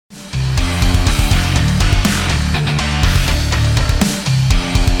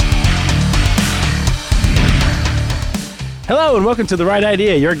Hello and welcome to The Right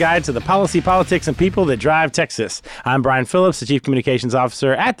Idea, your guide to the policy, politics, and people that drive Texas. I'm Brian Phillips, the Chief Communications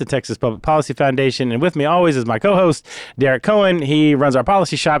Officer at the Texas Public Policy Foundation, and with me always is my co-host, Derek Cohen. He runs our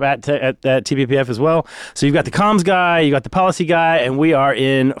policy shop at TPPF as well. So you've got the comms guy, you got the policy guy, and we are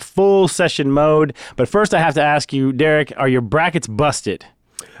in full session mode. But first I have to ask you, Derek, are your brackets busted?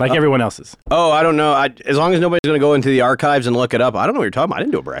 Like everyone else's. Oh, I don't know. As long as nobody's going to go into the archives and look it up, I don't know what you're talking about. I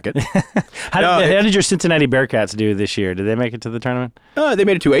didn't do a bracket. How did your Cincinnati Bearcats do this year? Did they make it to the tournament? They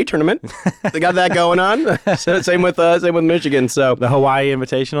made it to a tournament. They got that going on. Same with Michigan. So the Hawaii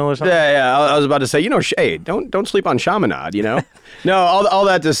Invitational or something. Yeah. I was about to say, hey, don't sleep on Chaminade. No, all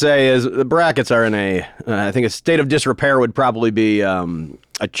that to say is the brackets are in I think a state of disrepair would probably be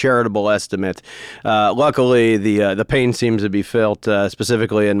a charitable estimate. Luckily, the pain seems to be felt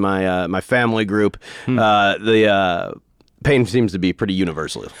specifically in my family group. The pain seems to be pretty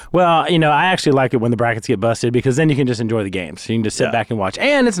universal. Well, I actually like it when the brackets get busted because then you can just enjoy the games. You can just sit back and watch.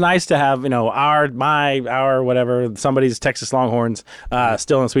 And it's nice to have, our whatever, somebody's Texas Longhorns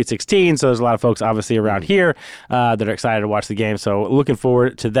still in Sweet 16. So there's a lot of folks obviously around here that are excited to watch the game. So looking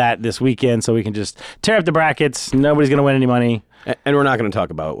forward to that this weekend so we can just tear up the brackets. Nobody's going to win any money. And we're not going to talk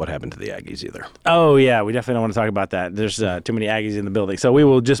about what happened to the Aggies either. Oh, yeah. We definitely don't want to talk about that. There's too many Aggies in the building. So we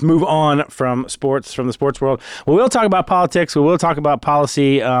will just move on from the sports world. We will talk about politics. We will talk about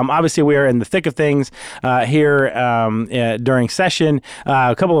policy. Obviously, we are in the thick of things here during session.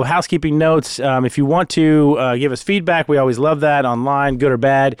 A couple of housekeeping notes. If you want to give us feedback, we always love that online, good or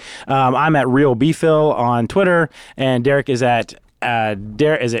bad. I'm at Real Bphil on Twitter, and Derek is at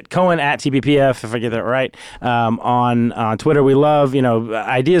is it Cohen at TPPF, if I get that right, on Twitter. We love,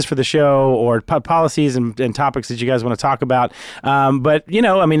 ideas for the show or policies and topics that you guys want to talk about. But,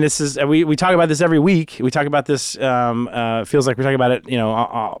 this is, we talk about this every week. We talk about this, feels like we talk about it,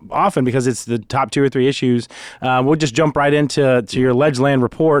 often because it's the top 2 or 3 issues. We'll just jump right into your Ledgeland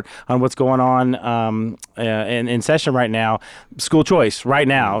report on what's going on in session right now. School choice right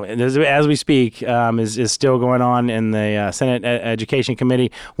now, as we speak, is still going on in the Senate Education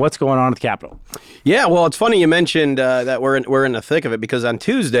Committee. What's going on at the Capitol? Yeah, well, it's funny you mentioned that we're in the thick of it because on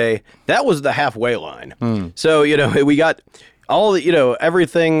Tuesday that was the halfway line. So we got all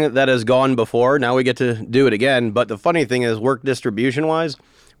everything that has gone before. Now we get to do it again. But the funny thing is, work distribution wise,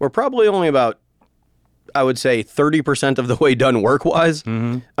 we're probably only about, I would say, 30% of the way done work wise.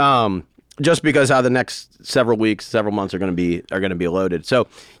 Just because how the next several months are going to be loaded. So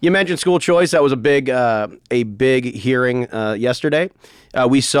you mentioned school choice. That was a big hearing yesterday.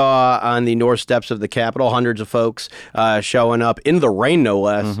 We saw on the north steps of the Capitol hundreds of folks showing up in the rain, no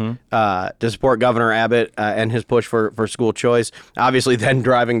less, to support Governor Abbott and his push for school choice. Obviously, then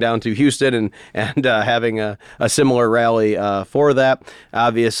driving down to Houston and having a similar rally for that.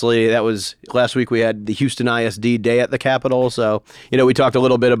 Obviously, that was last week. We had the Houston ISD Day at the Capitol, so we talked a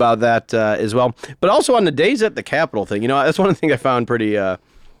little bit about that as well. But also on the days at the Capitol thing, that's one of the things I found pretty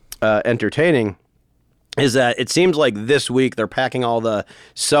entertaining. Is that it seems like this week they're packing all the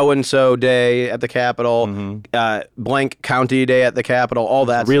so-and-so day at the Capitol, blank county day at the Capitol, all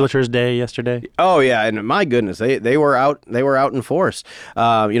that. Realtors Day yesterday. Oh yeah, and my goodness, they were out in force.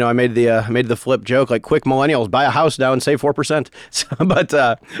 I made the flip joke like, quick millennials, buy a house now and save 4%. But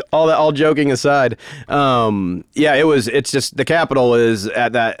all joking aside, it's just the Capitol is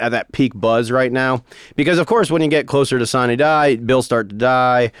at that peak buzz right now because of course when you get closer to sine die, bills start to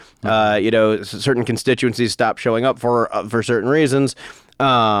die. Certain constituencies stop showing up for certain reasons.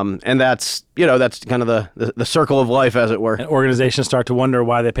 And that's kind of the circle of life, as it were. And organizations start to wonder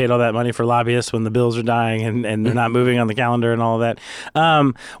why they paid all that money for lobbyists when the bills are dying and they're not moving on the calendar and all of that.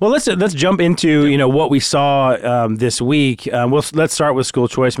 Well, let's jump into what we saw this week. Let's start with school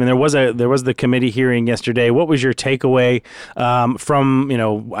choice. I mean, there was the committee hearing yesterday. What was your takeaway from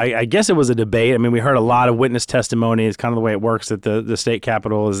I guess it was a debate. I mean, we heard a lot of witness testimony. It's kind of the way it works at the state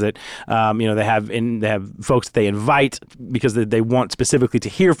capitol. Is that they have folks that they invite because they want specifically to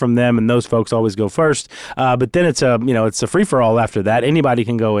hear from them, and those folks always go first. But then it's a free for all after that. Anybody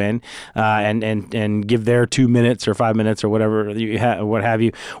can go in and give their 2 minutes or 5 minutes or whatever what have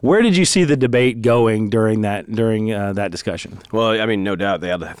you. Where did you see the debate going during that discussion? Well, I mean, no doubt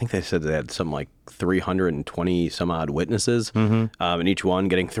I think they said they had something like 320 some odd witnesses, and each one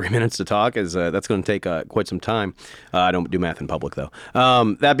getting 3 minutes to talk that's going to take quite some time. I don't do math in public though.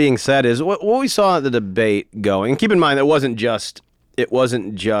 That being said, is what we saw the debate going. And keep in mind, it wasn't just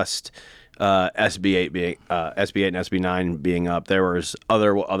SB 8 being SB 8 and SB 9 being up. There was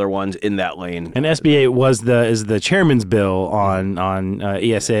other ones in that lane. And SB 8 is the chairman's bill on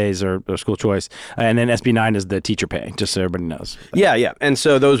ESAs or school choice, and then SB 9 is the teacher pay. Just so everybody knows. Yeah. And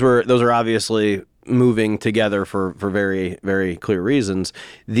so those are obviously moving together for very, very clear reasons.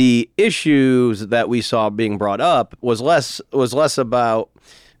 The issues that we saw being brought up was less about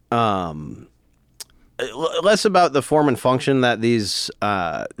the form and function that these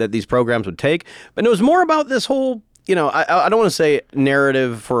programs would take, but it was more about this whole. I don't want to say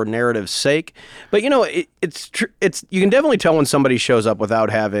narrative for narrative's sake, but it's you can definitely tell when somebody shows up without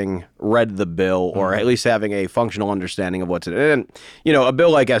having read the bill or at least having a functional understanding of what's in it. And a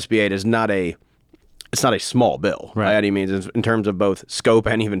bill like SB 8 is not a small bill by any means in terms of both scope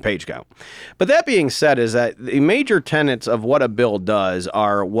and even page count. But that being said, is that the major tenets of what a bill does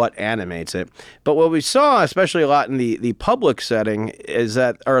are what animates it. But what we saw, especially a lot in the public setting, is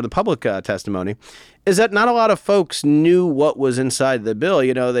that, or the public testimony, is that not a lot of folks knew what was inside the bill.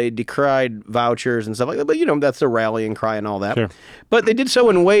 They decried vouchers and stuff like that, but that's the rallying cry and all that. Sure. But they did so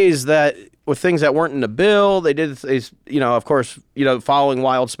in ways that, with things that weren't in the bill, they did, of course, following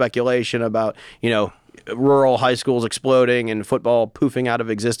wild speculation about, rural high schools exploding and football poofing out of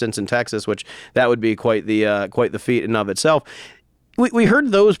existence in Texas, which that would be quite the feat in and of itself. We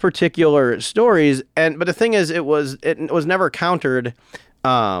heard those particular stories, but the thing is, it was never countered,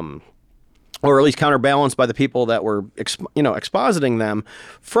 or at least counterbalanced by the people that were expositing them,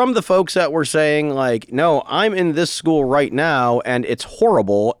 from the folks that were saying, like, no, I'm in this school right now and it's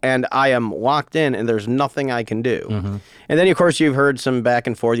horrible and I am locked in and there's nothing I can do. Mm-hmm. And then, of course, you've heard some back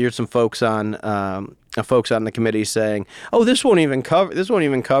and forth. You heard some folks on the committee saying, "Oh, this won't even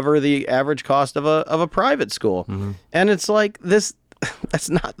cover the average cost of a private school." Mm-hmm. And it's like, that's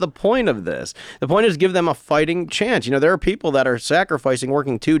not the point of this. The point is give them a fighting chance. There are people that are sacrificing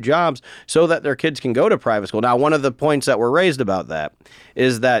working 2 jobs so that their kids can go to private school. Now, one of the points that were raised about that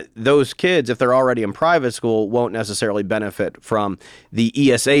is that those kids, if they're already in private school, won't necessarily benefit from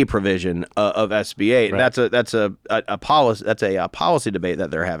the ESA provision of SB 8. Right. That's a policy debate that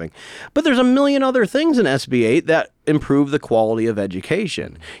they're having. But there's a million other things in SB 8 that improve the quality of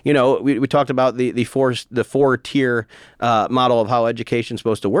education. We talked about the 4-tier model of how education is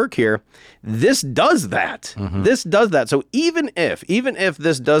supposed to work here. This does that. Mm-hmm. This does that. So even if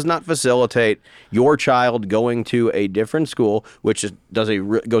this does not facilitate your child going to a different school, which goes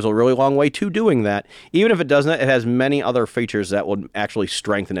a really long way to doing that, even if it doesn't, it has many other features that would actually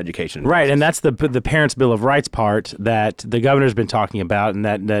strengthen education. Right, and that's the Parents' Bill of Rights part that the governor's been talking about, and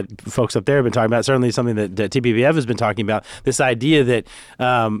that folks up there have been talking about. Certainly something that TPPF has been talking about. This idea that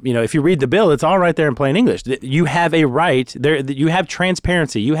if you read the bill, it's all right there in plain English. You have a right there. You have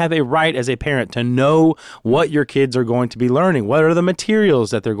transparency. You have a right as a parent to know what your kids are going to be learning. What are the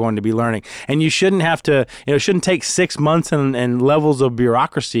materials that they're going to be learning? And you shouldn't have to. It shouldn't take 6 months and levels of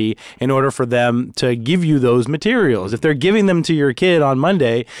bureaucracy in order for them to give you those materials. If they're giving them to your kid on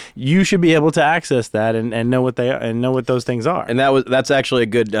Monday, you should be able to access that and know what they are, and know what those things are. And that's actually a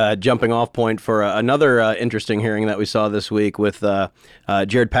good jumping off point for another interesting hearing that we saw this week with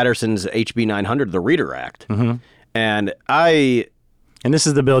Jared Patterson's HB 900, the Reader Act. Mm-hmm. And this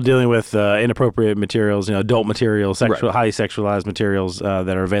is the bill dealing with inappropriate materials, adult materials, highly sexualized materials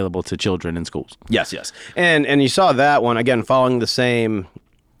that are available to children in schools. Yes. And you saw that one, again, following the same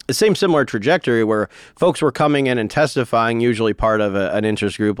similar trajectory where folks were coming in and testifying, usually part of an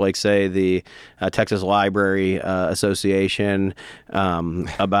interest group, like, say, the Texas Library Association,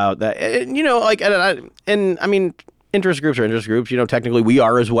 about that. And I mean, interest groups are interest groups. Technically we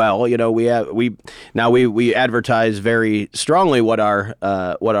are as well. We advertise very strongly what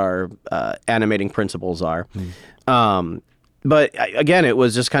our animating principles are. But again, it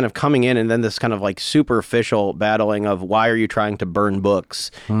was just kind of coming in, and then this kind of like superficial battling of, why are you trying to burn books?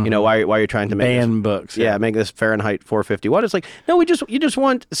 Mm-hmm. Why are you trying to ban books? Yeah, make this Fahrenheit 451. It's like, no, you just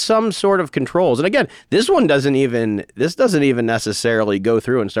want some sort of controls. And again, this doesn't even necessarily go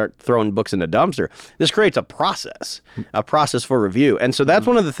through and start throwing books in the dumpster. This creates a process for review, and so that's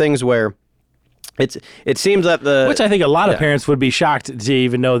one of the things where it seems that which I think a lot of parents would be shocked to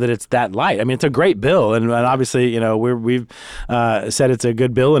even know that it's that light. I mean, it's a great bill, and obviously, we've said it's a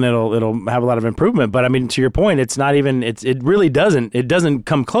good bill, and it'll have a lot of improvement. But I mean, to your point, it's not even. It really doesn't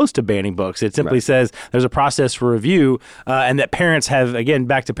come close to banning books. It simply says there's a process for review, and that parents have, again,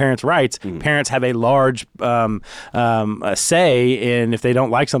 back to parents' rights. Mm. Parents have a large say in, if they don't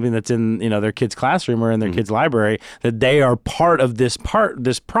like something that's in their kid's classroom or in their kid's library, that they are part of this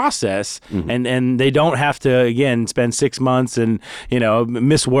process, and they don't have to, again, spend 6 months and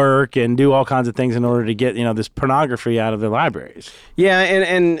miss work and do all kinds of things in order to get this pornography out of their libraries. Yeah,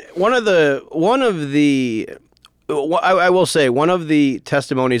 and one of the I will say, one of the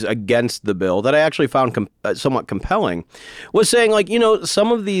testimonies against the bill that I actually found somewhat compelling was saying, like,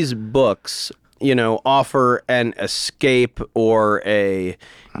 some of these books offer an escape or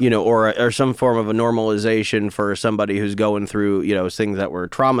or some form of a normalization for somebody who's going through, things that were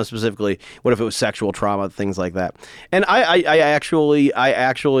trauma specifically. What if it was sexual trauma, things like that? And I actually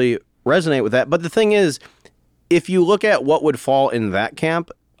resonate with that. But the thing is, if you look at what would fall in that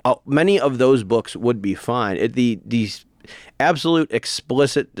camp, many of those books would be fine. These absolute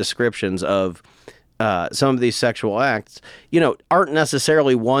explicit descriptions of some of these sexual acts, aren't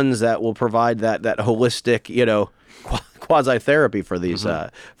necessarily ones that will provide that holistic, quasi therapy for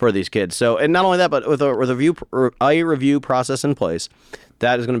these kids. So, and not only that, but with a review process in place,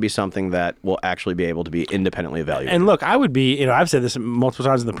 that is going to be something that will actually be able to be independently evaluated. And look, I would be, I've said this multiple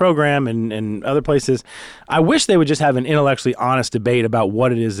times in the program and other places. I wish they would just have an intellectually honest debate about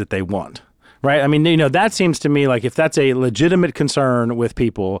what it is that they want. Right? I mean, that seems to me like if that's a legitimate concern with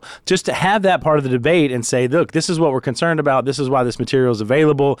people, just to have that part of the debate and say, look, this is what we're concerned about. This is why this material is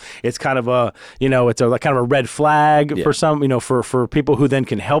available. It's kind of a, it's a kind of a red flag for some, for people who then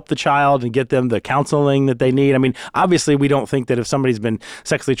can help the child and get them the counseling that they need. I mean, obviously, we don't think that if somebody's been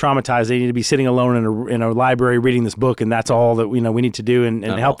sexually traumatized, they need to be sitting alone in a library reading this book, and that's all that we need to do and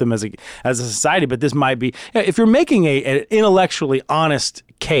help them as a society. But this might be, if you're making an intellectually honest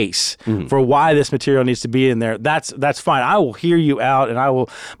case for why this material needs to be in there, that's fine. I will hear you out, and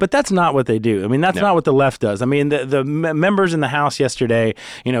but that's not what they do. I mean, that's not what the left does. I mean, the members in the House yesterday,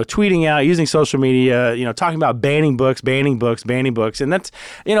 tweeting out, using social media, talking about banning books, and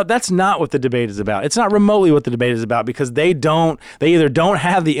that's not what the debate is about. It's not remotely what the debate is about, because they either don't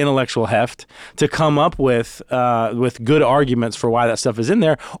have the intellectual heft to come up with good arguments for why that stuff is in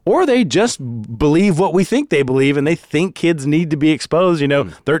there, or they just believe what we think they believe, and they think kids need to be exposed.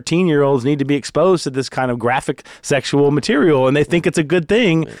 13-year-olds need to be exposed to this kind of graphic sexual material, and they think it's a good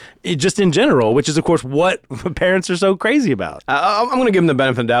thing just in general, which is, of course, what parents are so crazy about. I'm going to give them the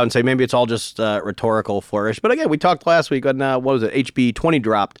benefit of the doubt and say maybe it's all just rhetorical flourish. But again, we talked last week on, what was it, HB 20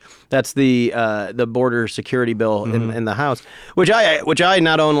 dropped. That's the border security bill in the House, which I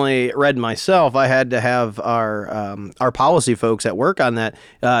not only read myself, I had to have our policy folks at work on that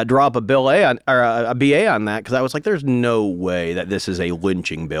draw up a a BA on that, because I was like, there's no way that this is a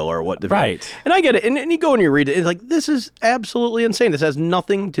lynching bill or what. Right. And I get it. And you go and you read it. It's like, this is absolutely insane. This has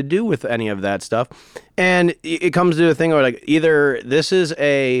nothing to do with any of that stuff. And it comes to a thing where, like, either this is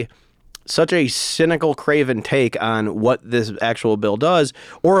such a cynical, craven take on what this actual bill does,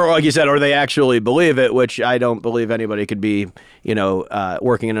 or like you said, or they actually believe it, which I don't believe anybody could be,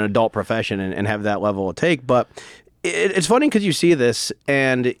 working in an adult profession and have that level of take. But it's funny because you see this,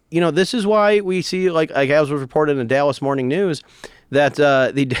 and, this is why we see, like as was reported in the Dallas Morning News, that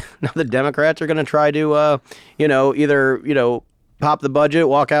the Democrats are going to try to, either, pop the budget,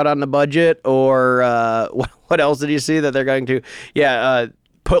 walk out on the budget, or what else did you see that they're going to,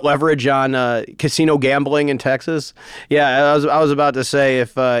 put leverage on casino gambling in Texas? Yeah, I was about to say,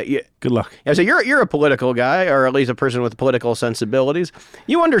 if good luck. Yeah, so you're a political guy, or at least a person with political sensibilities.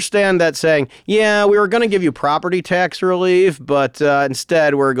 You understand that saying, we were going to give you property tax relief, but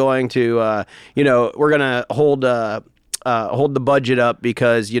instead we're going to, we're going to hold the budget up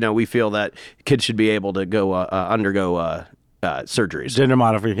because we feel that kids should be able to go undergo surgeries, gender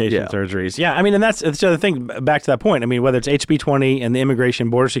modification surgeries. Yeah, I mean, and that's the other thing. Back to that point. I mean, whether it's HB 20 and the immigration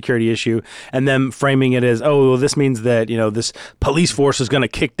border security issue, and them framing it as, oh, well, this means that this police force is going to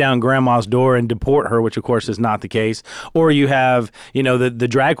kick down grandma's door and deport her, which of course is not the case. Or you have the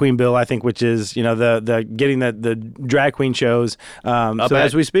drag queen bill, I think, which is the getting the drag queen shows up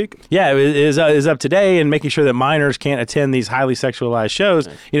as we speak. Yeah, it is up today, and making sure that minors can't attend these highly sexualized shows.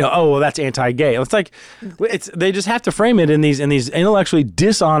 Oh, well, that's anti-gay. It's like they just have to frame it in these intellectually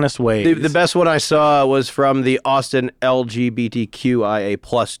dishonest ways. The best one I saw was from the Austin LGBTQIA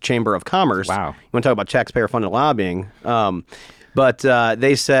plus Chamber of Commerce. Wow. You want to talk about taxpayer-funded lobbying? But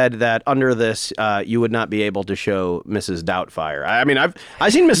they said that under this, you would not be able to show Mrs. Doubtfire. I mean, I've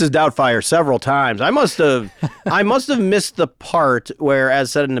seen Mrs. Doubtfire several times. I must have missed the part where,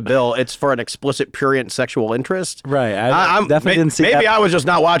 as said in the bill, it's for an explicit prurient sexual interest. Right. I definitely didn't see. Maybe that. I was just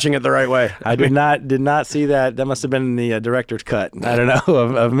not watching it the right way. I did not see that. That must have been the director's cut. I don't know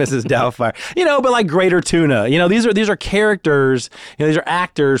of Mrs. Doubtfire. But like Greater Tuna. These are characters. These are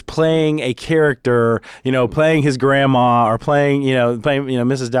actors playing a character. Playing his grandma or playing. playing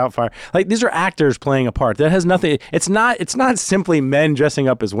Mrs. Doubtfire. Like, these are actors playing a part. That has nothing. It's not simply men dressing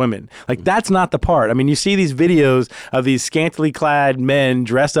up as women. Like, that's not the part. I mean, you see these videos of these scantily clad men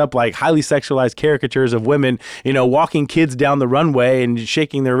dressed up like highly sexualized caricatures of women, walking kids down the runway and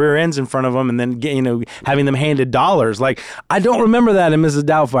shaking their rear ends in front of them, and then having them handed dollars. Like, I don't remember that in Mrs.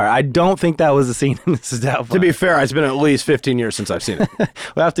 Doubtfire. I don't think that was the scene in Mrs. Doubtfire. To be fair, it's been at least 15 years since I've seen it.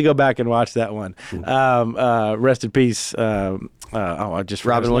 We'll have to go back and watch that one. Rest in peace. I just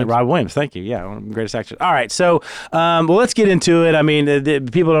Robin Williams. Robin Williams. Thank you. Yeah, one of the greatest actors. All right, so let's get into it. I mean,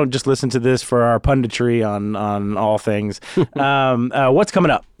 people don't just listen to this for our punditry on all things. What's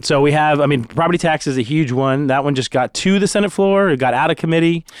coming up? So we have, property tax is a huge one. That one just got to the Senate floor. It got out of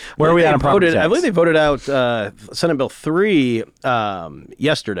committee. Where are we at on property tax? I believe they voted out Senate Bill 3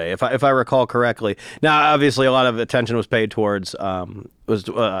 yesterday, if I recall correctly. Now, obviously, a lot of attention was paid towards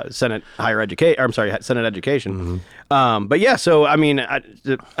Senate Senate Education. Mm-hmm. But yeah, so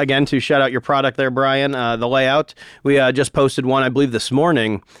again, to shout out your product there, Brian, the layout. We just posted one, I believe, this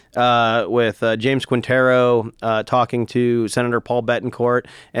morning with James Quintero talking to Senator Paul Bettencourt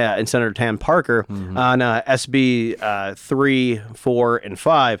and Senator Tan Parker on SB 3, 4, and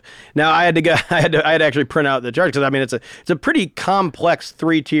 5. Now, I had to actually print out the chart because it's a pretty complex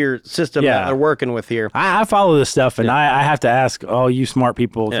 3-tier system that they're working with here. I follow this stuff, and I have to ask all you smart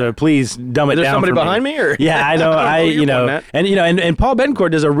people to please dumb it down. Is there somebody behind me? Or? Yeah, I know. And Paul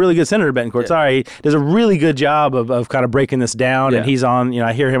Bettencourt does a really good, Senator Bettencourt, does a really good job of kind of breaking this down. And he's on,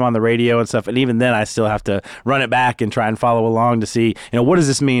 I hear him on the radio and stuff. And even then, I still have to run it back and try and follow along to see, what does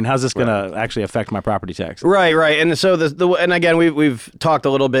this mean? How's this going to actually affect my property tax? Right. And so and again, we've talked a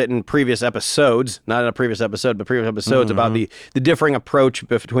little bit in previous episodes, not in a previous episode, but previous episodes about the differing approach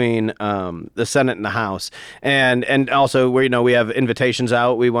between the Senate and the House, and also where we have invitations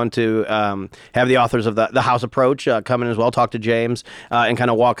out. We want to have the authors of the House approach come in as well, talk to James, and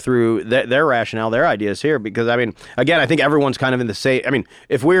kind of walk through their rationale, their ideas here. Because again, I think everyone's kind of in the same.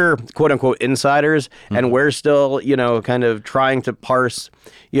 If we're quote unquote insiders and we're still kind of trying to parse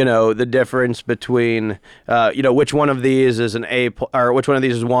the difference between which one of these is an A or which one of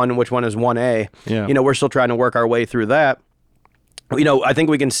these is 1, which one is 1A. Yeah. We're still trying to work our way through that. I think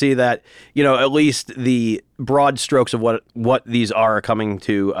we can see that, at least the broad strokes of what these are coming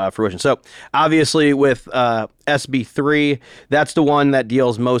to fruition. So obviously with SB 3, that's the one that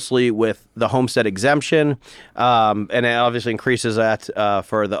deals mostly with the homestead exemption, and it obviously increases that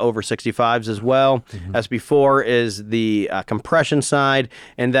for the over 65s as well. Mm-hmm. SB 4 is the compression side,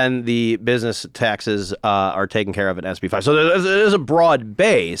 and then the business taxes are taken care of in SB 5. So there's a broad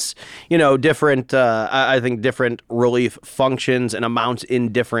base, different, I think different relief functions and amounts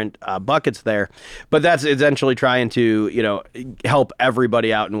in different buckets there, but that's essentially trying to, help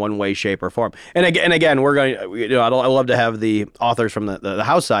everybody out in one way, shape, or form. And again, we're going to, I'd love to have the authors from the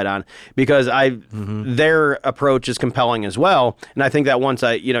House side on, because their approach is compelling as well. And I think that once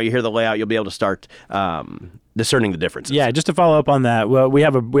you hear the layout, you'll be able to start discerning the differences. Yeah, just to follow up on that, well, we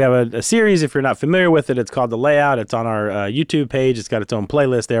have a series. If you're not familiar with it, it's called The Layout. It's on our YouTube page. It's got its own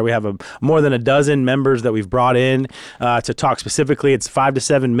playlist there. We have more than a dozen members that we've brought in to talk specifically. It's 5 to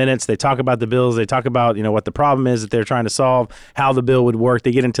 7 minutes. They talk about the bills. They talk about what the problem is that they're trying to solve, how the bill would work.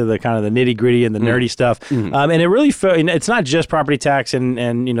 They get into the kind of the nitty gritty and the nerdy stuff. Mm-hmm. And it really it's not just property tax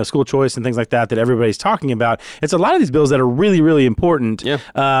and school choice and things like that everybody's talking about. It's a lot of these bills that are really, really important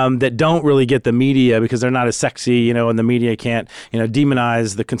that don't really get the media because they're not as sexy, and the media can't,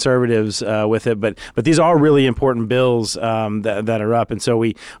 demonize the conservatives with it. But these are really important bills that are up. And so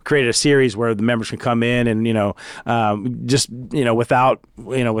we created a series where the members can come in and,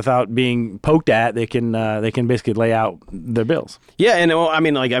 without being poked at, they can basically lay out their bills. Yeah. And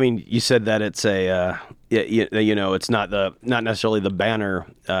you said that it's a, it's not necessarily the banner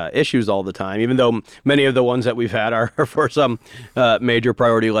issues all the time, even though many of the ones that we've had are for some major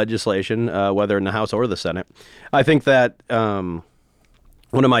priority legislation, whether in the House or the Senate. I think that one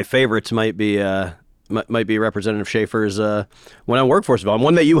of my favorites might be Representative Schaefer's one on workforce development,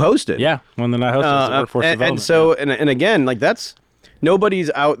 one that you hosted. Yeah, one that I hosted. Workforce development. And so, and again, that's nobody's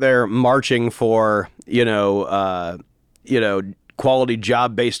out there marching for quality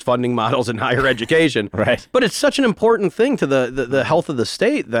job-based funding models in higher education. Right. But it's such an important thing to the health of the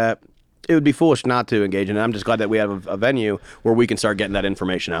state that, it would be foolish not to engage in it. I'm just glad that we have a venue where we can start getting that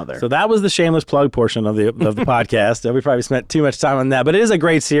information out there. So that was the shameless plug portion of the podcast. We probably spent too much time on that, but it is a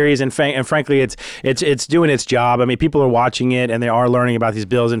great series, and frankly, it's doing its job. I mean, people are watching it and they are learning about these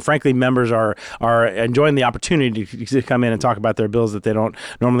bills, and frankly, members are enjoying the opportunity to come in and talk about their bills that they don't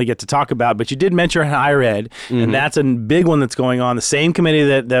normally get to talk about. But you did mention higher ed, and that's a big one that's going on. The same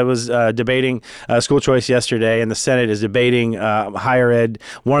committee that was debating school choice yesterday, and the Senate is debating higher ed.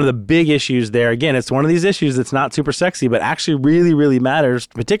 One of the big issues there, again, it's one of these issues that's not super sexy, but actually really, really matters,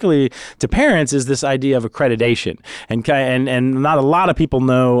 particularly to parents, is this idea of accreditation. And not a lot of people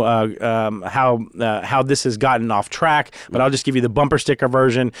know how this has gotten off track, but I'll just give you the bumper sticker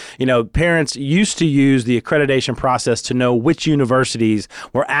version. You know, parents used to use the accreditation process to know which universities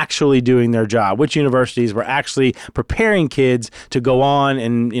were actually doing their job, which universities were actually preparing kids to go on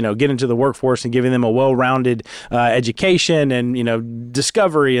and, you know, get into the workforce and giving them a well-rounded education and, you know,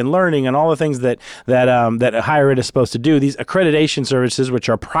 discovery and learning and all the things that higher ed is supposed to do. These accreditation services, which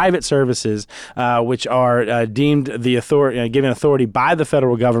are private services, which are deemed the authority, given authority by the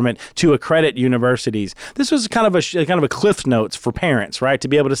federal government to accredit universities. This was kind of a cliff notes for parents, right? To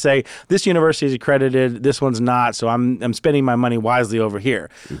be able to say, this university is accredited, this one's not, so I'm spending my money wisely over here.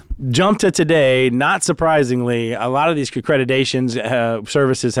 Jump to today, not surprisingly, a lot of these accreditations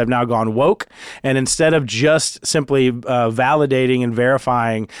services have now gone woke, and instead of just simply validating and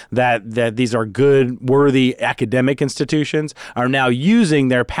verifying that these are good, worthy academic institutions, are now using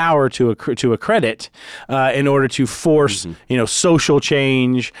their power to accredit in order to force, you know, social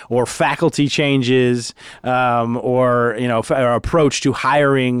change or faculty changes, or you know, or approach to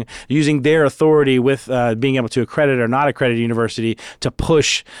hiring, using their authority with being able to accredit or not accredit a university to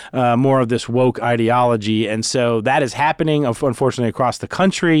push more of this woke ideology. And so that is happening, unfortunately, across the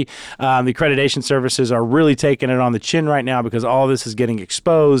country. The accreditation services are really taking it on the chin right now because all this is getting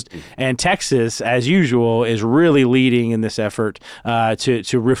exposed. And Texas, as usual, is really leading in this effort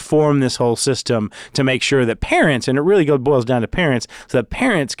to reform this whole system to make sure that parents, and it really boils down to parents, so that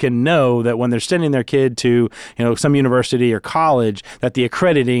parents can know that when they're sending their kid to, you know, some university or college, that the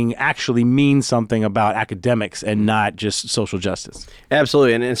accrediting actually means something about academics and not just social justice.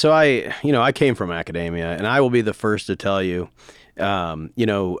 Absolutely. And so I came from academia, and I will be the first to tell you, you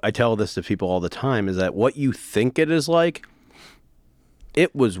know, I tell this to people all the time, is that what you think it is like,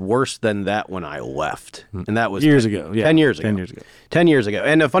 it was worse than that when I left. And that was 10 years ago. 10 years ago.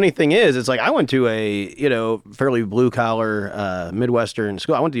 And the funny thing is, it's like I went to a, you know, fairly blue collar Midwestern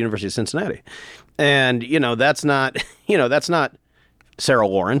school. I went to the University of Cincinnati. And, you know, that's not Sarah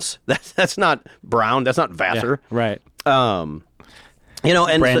Lawrence. That's not Brown. That's not Vassar. Yeah, right. You know,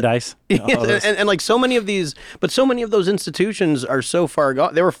 and Brandeis, and like so many of these, but so many of those institutions are so far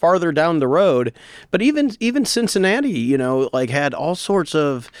gone. They were farther down the road. But even Cincinnati, you know, like had all sorts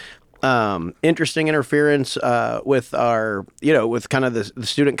of interesting interference with our, you know, with kind of the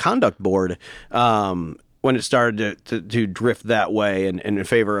student conduct board. When it started to drift that way and in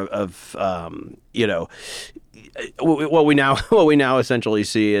favor of you know, what we now essentially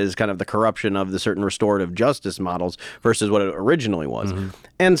see is kind of the corruption of the certain restorative justice models versus what it originally was.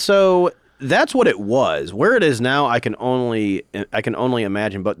 And so that's what it was. Where it is now, I can only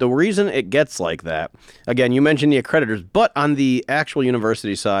imagine. But the reason it gets like that, again, you mentioned the accreditors, but on the actual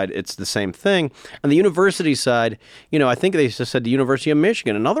university side, it's the same thing. On the university side, you know, I think they just said the University of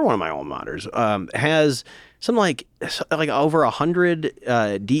Michigan, another one of my alma maters, has some like over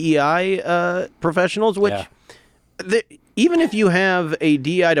 100 DEI professionals, which. Yeah. Even if you have a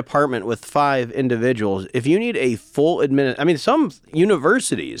DI department with 5 individuals, if you need a full some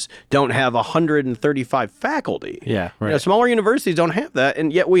universities don't have 135 faculty. Yeah, right. You know, smaller universities don't have that,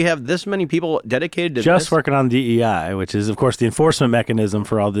 and yet we have this many people dedicated to just working on DEI, which is, of course, the enforcement mechanism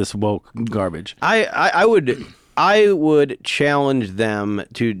for all this woke garbage. I would challenge them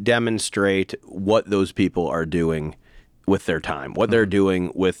to demonstrate what those people are doing with their time, what they're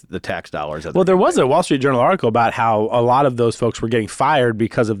doing with the tax dollars. Well, there was a Wall Street Journal article about how a lot of those folks were getting fired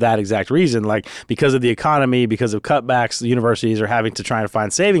because of that exact reason, like because of the economy, because of cutbacks. The universities are having to try to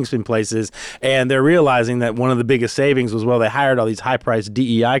find savings in places, and they're realizing that one of the biggest savings was, well, they hired all these high-priced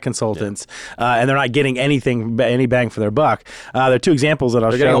DEI consultants, and they're not getting any bang for their buck. There are 2 examples that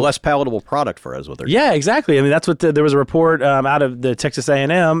I'll show. They're getting a less palatable product for us. What they're doing. Exactly. I mean, that's what there was a report out of the Texas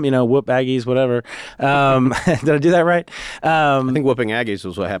A&M. You know, whoop Aggies, whatever. Did I do that right? I think whooping Aggies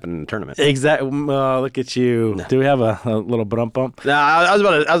was what happened in the tournament. Exactly. Look at you. No. Do we have a little bump? No, I was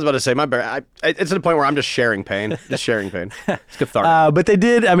about to say my bad. It's to the point where I'm just sharing pain. Just sharing pain. It's cathartic. But they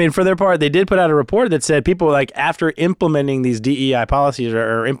did. I mean, for their part, they did put out a report that said people like after implementing these DEI policies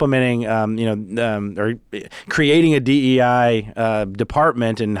or implementing, or creating a DEI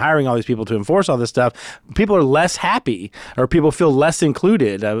department and hiring all these people to enforce all this stuff, people are less happy or people feel less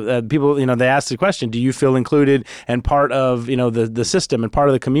included. People, they asked the question, do you feel included and part of, the system and part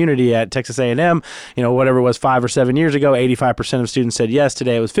of the community at Texas A&M? Whatever it was 5 or 7 years ago, 85% of students said yes.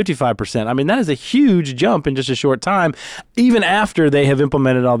 Today it was 55%. I mean, that is a huge jump in just a short time, even after they have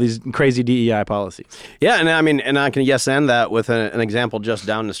implemented all these crazy DEI policies. Yeah, and I mean, and I can end that with an example just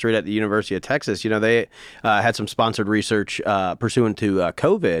down the street at the University of Texas. They had some sponsored research pursuant to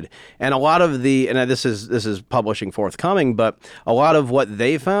COVID, and a lot of this is publishing forthcoming, but a lot of what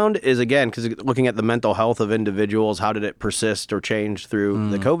they found is, again, because looking at the mental health of individuals, how did it persist or change through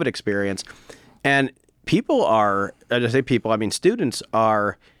the COVID experience, and people are, I say people, I mean students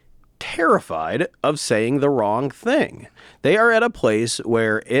are terrified of saying the wrong thing. They are at a place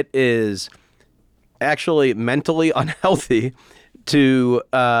where it is actually mentally unhealthy to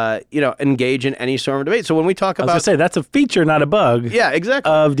engage in any sort of debate. So when we talk about, I was gonna say that's a feature, not a bug. Yeah,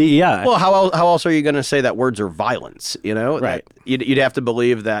 exactly. Of DEI. Well, how else are you going to say that words are violence? Right. You'd have to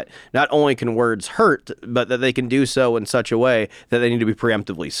believe that not only can words hurt, but that they can do so in such a way that they need to be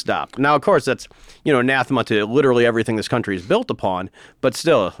preemptively stopped. Now, of course, that's anathema to literally everything this country is built upon, but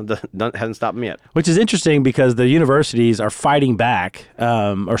still, hasn't stopped them yet. Which is interesting because the universities are fighting back,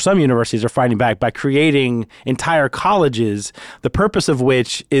 or some universities are fighting back by creating entire colleges. The purpose of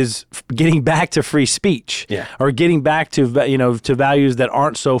which is getting back to free speech, or getting back to to values that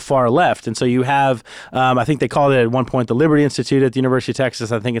aren't so far left. And so you have, I think they called it at one point the Liberty Institute at the University of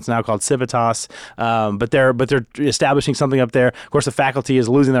Texas. I think it's now called Civitas. But they're establishing something up there. Of course, the faculty is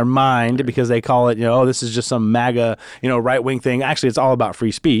losing their mind because they call it, this is just some MAGA, right wing thing. Actually, it's all about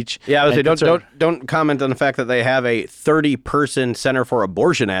free speech. Yeah, I would say don't comment on the fact that they have a 30-person Center for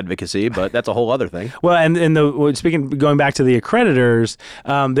Abortion Advocacy, but that's a whole other thing. Well, and going back to the accreditors,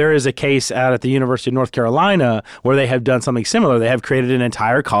 there is a case out at the University of North Carolina where they have done something similar. They have created an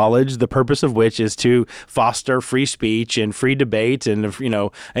entire college, the purpose of which is to foster free speech and free debate and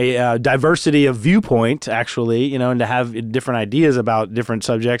a diversity of viewpoint, actually, and to have different ideas about different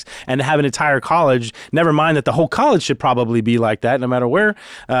subjects, and to have an entire college. Never mind that the whole college should probably be like that, no matter where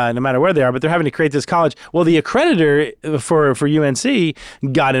they are. But they're having to create this college. Well, the accreditor for UNC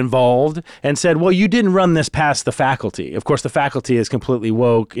got involved and said, "Well, you didn't run this past the faculty." Of course, the faculty is completely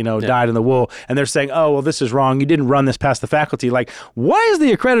woke, dyed in the wool, and they're saying, "Oh, well, this is wrong. You didn't run this past the faculty." Like, why is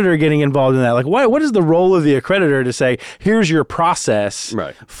the accreditor getting involved in that? Like, what is the role of the accreditor to say, "Here's your process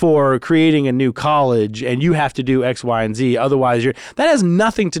for creating a new college, and you have to do X, Y, and Z. Otherwise, that has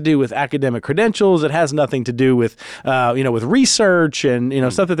nothing to do with academic credentials. It has nothing to do with, with research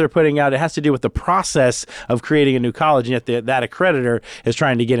and stuff that they're putting out. It has to do with the process of creating a new college. And yet that accreditor is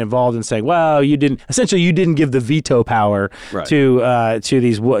trying to get involved and saying, "Well, you didn't give the veto power to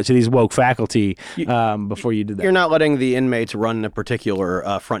these woke faculty before you did that." You're not letting the inmates run a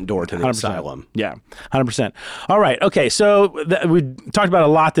particular front door to the 100%. asylum. Yeah, 100%. All right. Okay. So we talked about a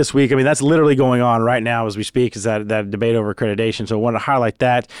lot this week. I mean, that's literally going on right now as we speak, is that debate over accreditation. So I wanted to highlight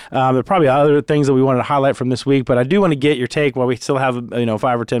that. There are probably other things that we wanted to highlight from this week, but I do want to get your take while we still have 5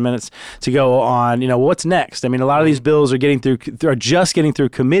 or 10 minutes to go on. What's next? I mean, a lot of these bills are just getting through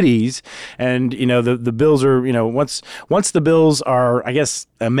committees, and the bills are once the bills are, I guess,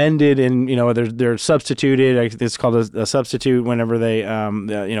 amended and they're substituted. It's called a substitute whenever they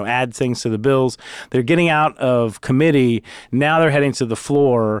add things to the bills. They're getting out of committee. Now they're heading to the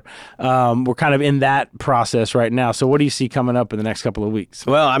floor. We're kind of in that process right now. So what do you see coming up in the next couple of weeks?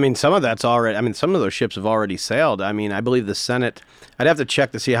 Well, I mean, some of those ships have already sailed. I mean, I believe the Senate, I'd have to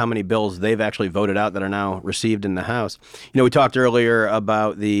check to see how many bills they've actually voted out that are now received in the House. We talked earlier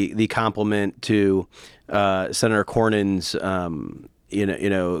about the compliment to Senator Cornyn's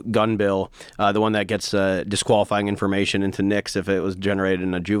gun bill, the one that gets disqualifying information into NICS if it was generated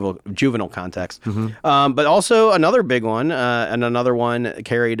in a juvenile context. Mm-hmm. But also another big one, and another one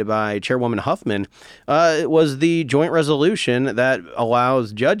carried by Chairwoman Huffman, was the joint resolution that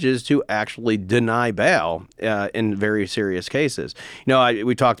allows judges to actually deny bail in very serious cases.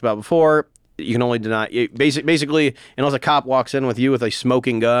 We talked about before, you can only deny, basically, unless a cop walks in with you with a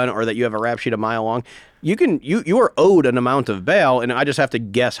smoking gun or that you have a rap sheet a mile long, you are owed an amount of bail, and I just have to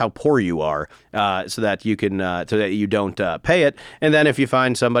guess how poor you are, so that you don't pay it. And then if you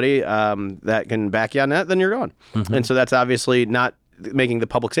find somebody that can back you on that, then you're gone. Mm-hmm. And so that's obviously not making the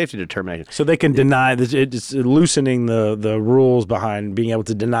public safety determination. So they can deny this. It's loosening the rules behind being able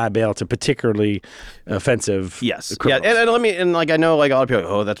to deny bail to particularly offensive. Yes. criminals. Yeah. And I know like a lot of people,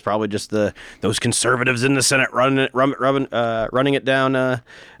 oh, that's probably just those conservatives in the Senate running it down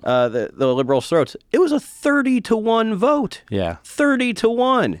the liberals' throats. It was a 30-1 vote. Yeah.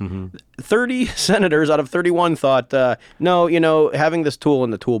 30-1. 30 senators out of 31 thought, no, having this tool in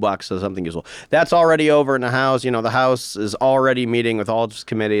the toolbox is something useful. That's already over in the House. The House is already meeting with all its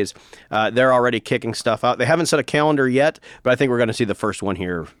committees. They're already kicking stuff out. They haven't set a calendar yet, but I think we're going to see the first one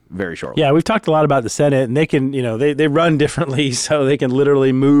here very shortly. Yeah, we've talked a lot about the Senate, and they can, they run differently, so they can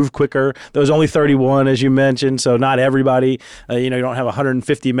literally move quicker. There was only 31, as you mentioned, so not everybody. You don't have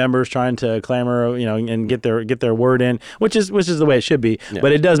 150 members trying to clamor, and get their word in, which is the way it should be. Yeah.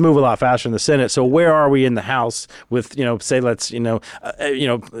 But it does move a lot faster in the Senate. So where are we in the House with, Senator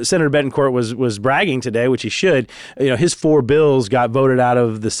Betancourt was bragging today, which he should. His 4 bills got voted out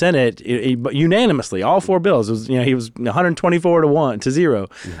of the Senate unanimously. All 4 bills. It was, he was 124-1 to 0.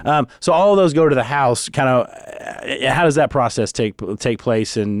 So all of those go to the House. Kind of, how does that process take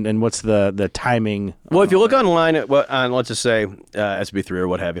place, and what's the timing? Well, if you look online on let's just say SB3 or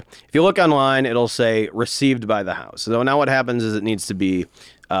what have you, if you look online, it'll say received by the House. So now what happens is it needs to be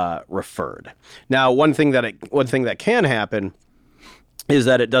referred. Now, one thing that can happen is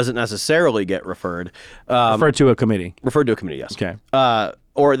that it doesn't necessarily get referred. Referred to a committee. Referred to a committee, yes. Okay.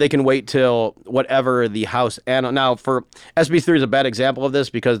 Or they can wait till whatever the House now for SB3 is a bad example of this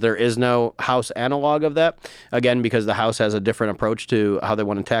because there is no House analog of that. Again, because the House has a different approach to how they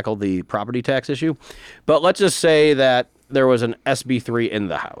want to tackle the property tax issue. But let's just say that there was an SB3 in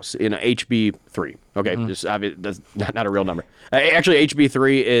the House, in HB3. Okay, that's not a real number. Actually,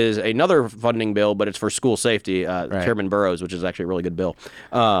 HB3 is another funding bill, but it's for school safety. Right. Chairman Burrows, which is actually a really good bill.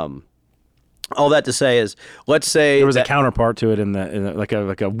 All that to say is, let's say there was a counterpart to it in like a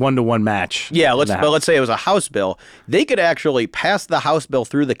 1-to-1 match. Yeah, let's say it was a House bill. They could actually pass the House bill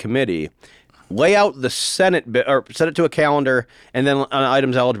through the committee, lay out the Senate bill, or set it to a calendar, and then on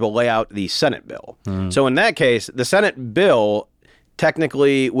items eligible, lay out the Senate bill. So in that case, the Senate bill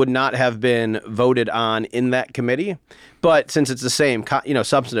technically would not have been voted on in that committee, but since it's the same,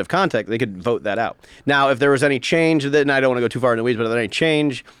 substantive content, they could vote that out. Now, if there was any change, then I don't want to go too far in the weeds, but if there was any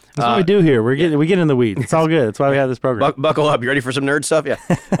change. That's what we do here. We get in the weeds. It's all good. That's why we have this program. Buckle up. You ready for some nerd stuff? Yeah.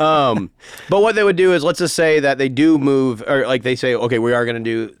 But what they would do is, let's just say that they do move, or like they say, okay, we are going to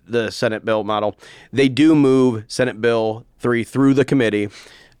do the Senate bill model. They do move Senate Bill 3 through the committee.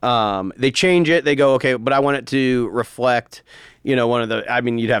 They change it. They go, okay, but I want it to reflect, you'd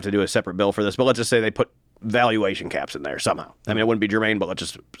have to do a separate bill for this, but let's just say they put valuation caps in there somehow. I mean, it wouldn't be germane, but let's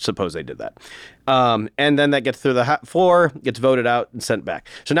just suppose they did that. And then that gets through the floor, gets voted out and sent back.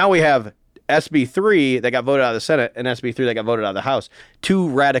 So now we have SB3 that got voted out of the Senate and SB3 that got voted out of the House. 2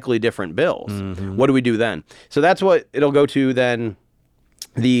 radically different bills. What do we do then? So that's what it'll go to then,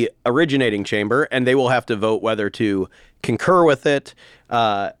 the originating chamber, and they will have to vote whether to concur with it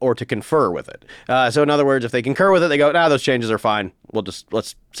or to confer with it. So in other words, if they concur with it, they go, those changes are fine. Let's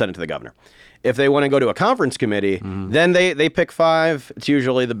send it to the governor. If they want to go to a conference committee, then they pick 5. It's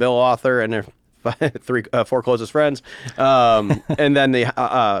usually the bill author and their 4 closest friends. And then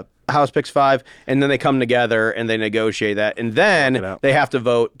the House picks 5, and then they come together and they negotiate that. And then they have to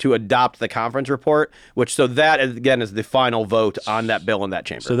vote to adopt the conference report, so that, again, is the final vote on that bill in that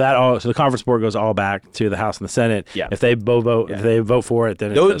chamber. So the conference report goes all back to the House and the Senate. Yeah. If they both vote, if they vote for it,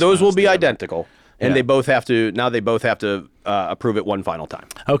 then those will be identical. And they both have to approve it one final time.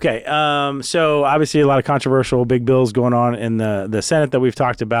 Okay. So obviously a lot of controversial big bills going on in the Senate that we've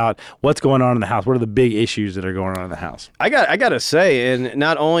talked about. What's going on in the House? What are the big issues that are going on in the House? I got to say, and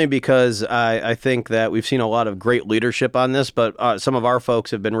not only because I think that we've seen a lot of great leadership on this, but some of our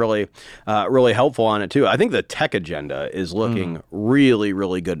folks have been really helpful on it too. I think the tech agenda is looking really,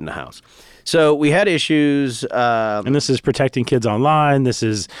 really good in the House. So we had issues, and this is protecting kids online. This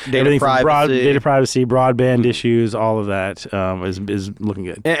is data privacy, broadband issues. All of that is looking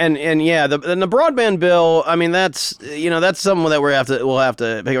good. And the broadband bill. I mean, that's something that we'll have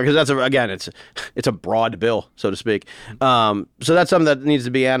to pick up, because it's a broad bill, so to speak. So that's something that needs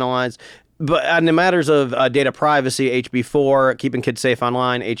to be analyzed. But on the matters of data privacy, HB4, keeping kids safe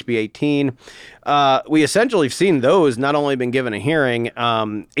online, HB18, we essentially have seen those not only been given a hearing.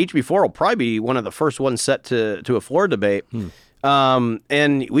 HB4 will probably be one of the first ones set to a floor debate.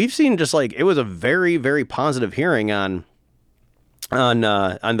 And we've seen it was a very, very positive hearing on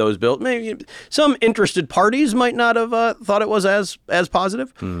on those bills. Maybe some interested parties might not have thought it was as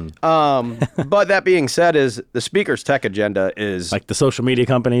positive. But that being said, is the speaker's tech agenda is like the social media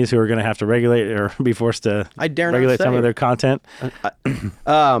companies who are going to have to regulate or be forced to regulate some of their content.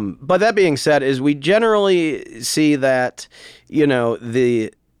 But that being said, is we generally see that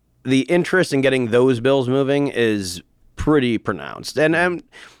the interest in getting those bills moving is pretty pronounced. And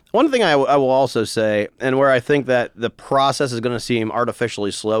one thing I will also say, and where I think that the process is going to seem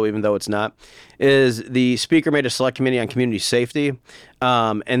artificially slow, even though it's not, is the speaker made a select committee on community safety.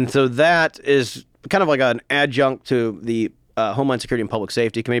 And so that is kind of like an adjunct to the Homeland Security and Public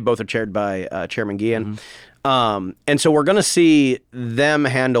Safety Committee. Both are chaired by Chairman Guillen. And so we're going to see them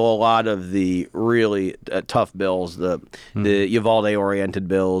handle a lot of the really tough bills, the Uvalde-oriented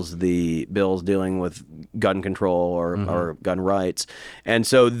bills, the bills dealing with gun control or gun rights. And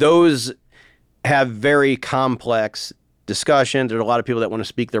so those have very complex discussions. There's a lot of people that want to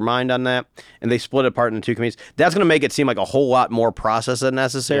speak their mind on that, and they split it apart into two committees. That's going to make it seem like a whole lot more process than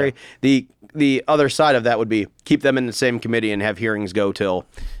necessary. Yeah. The other side of that would be keep them in the same committee and have hearings go till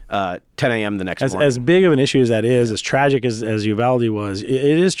 10 a.m. the next morning. As big of an issue as that is, as tragic as Uvalde was, it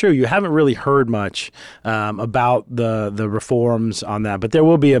is true. You haven't really heard much about the reforms on that, but there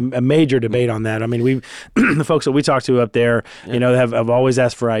will be a major debate on that. I mean, the folks that we talk to up there, have always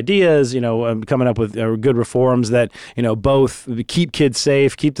asked for ideas, coming up with good reforms that, both keep kids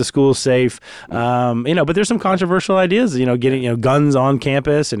safe, keep the schools safe, but there's some controversial ideas, getting, guns on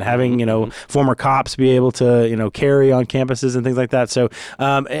campus and having, former cops be able to, carry on campuses and things like that. So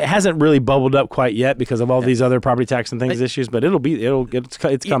it hasn't really bubbled up quite yet because of all these other property tax and things issues, but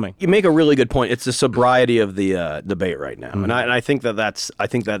it's coming. You make a really good point. It's the sobriety of the debate right now, and I think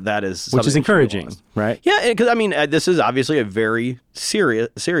that is which is encouraging, right? Yeah, because this is obviously a very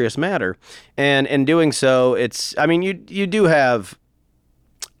serious matter, and in doing so, you do have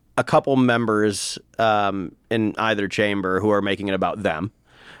a couple members in either chamber who are making it about them.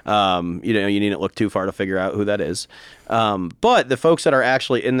 You needn't look too far to figure out who that is. But the folks that are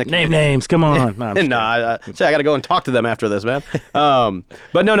actually in the names, come on. No, I got to go and talk to them after this, man.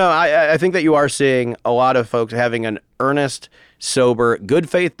 But no, I think that you are seeing a lot of folks having an earnest, sober, good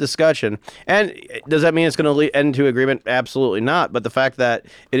faith discussion. And does that mean it's going to end to agreement? Absolutely not. But the fact that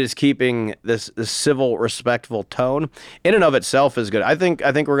it is keeping this civil, respectful tone in and of itself is good. I think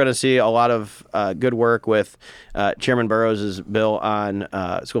we're going to see a lot of good work with Chairman Burrows' bill on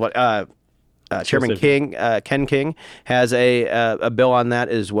school. Chairman King, Ken King, has a bill on that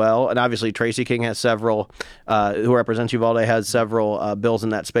as well, and obviously Tracy King has several. Who represents Uvalde has several bills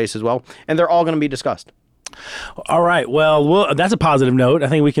in that space as well, and they're all going to be discussed. All right. Well, that's a positive note. I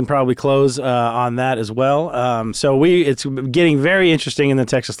think we can probably close on that as well. So it's getting very interesting in the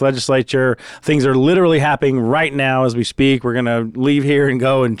Texas Legislature. Things are literally happening right now as we speak. We're going to leave here and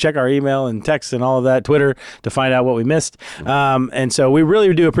go and check our email and text and all of that, Twitter, to find out what we missed. And so we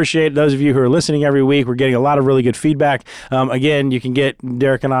really do appreciate those of you who are listening every week. We're getting a lot of really good feedback. Again, you can get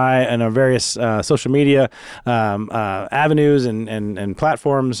Derek and I on our various social media avenues and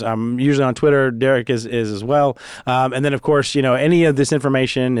platforms. Usually on Twitter. Derek is as well. And then, of course, any of this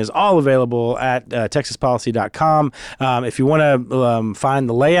information is all available at texaspolicy.com. If you want to find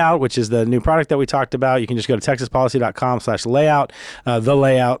the layout, which is the new product that we talked about, you can just go to texaspolicy.com/layout, the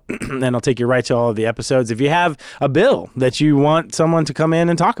layout, and it'll take you right to all of the episodes. If you have a bill that you want someone to come in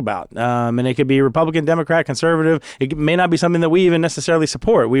and talk about, and it could be Republican, Democrat, Conservative, it may not be something that we even necessarily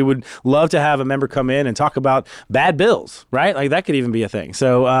support. We would love to have a member come in and talk about bad bills, right? Like that could even be a thing.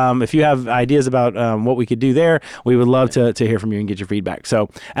 So if you have ideas about what we could do there, we would love to hear from you and get your feedback. So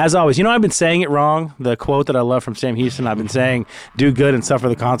as always, I've been saying it wrong. The quote that I love from Sam Houston, I've been saying, do good and suffer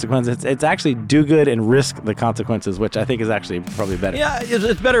the consequences. It's actually do good and risk the consequences, which I think is actually probably better. Yeah,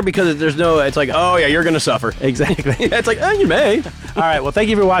 it's better because it's like, oh yeah, you're going to suffer. Exactly. It's like, oh, you may. All right. Well, thank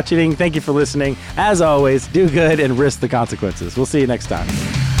you for watching. Thank you for listening. As always, do good and risk the consequences. We'll see you next time.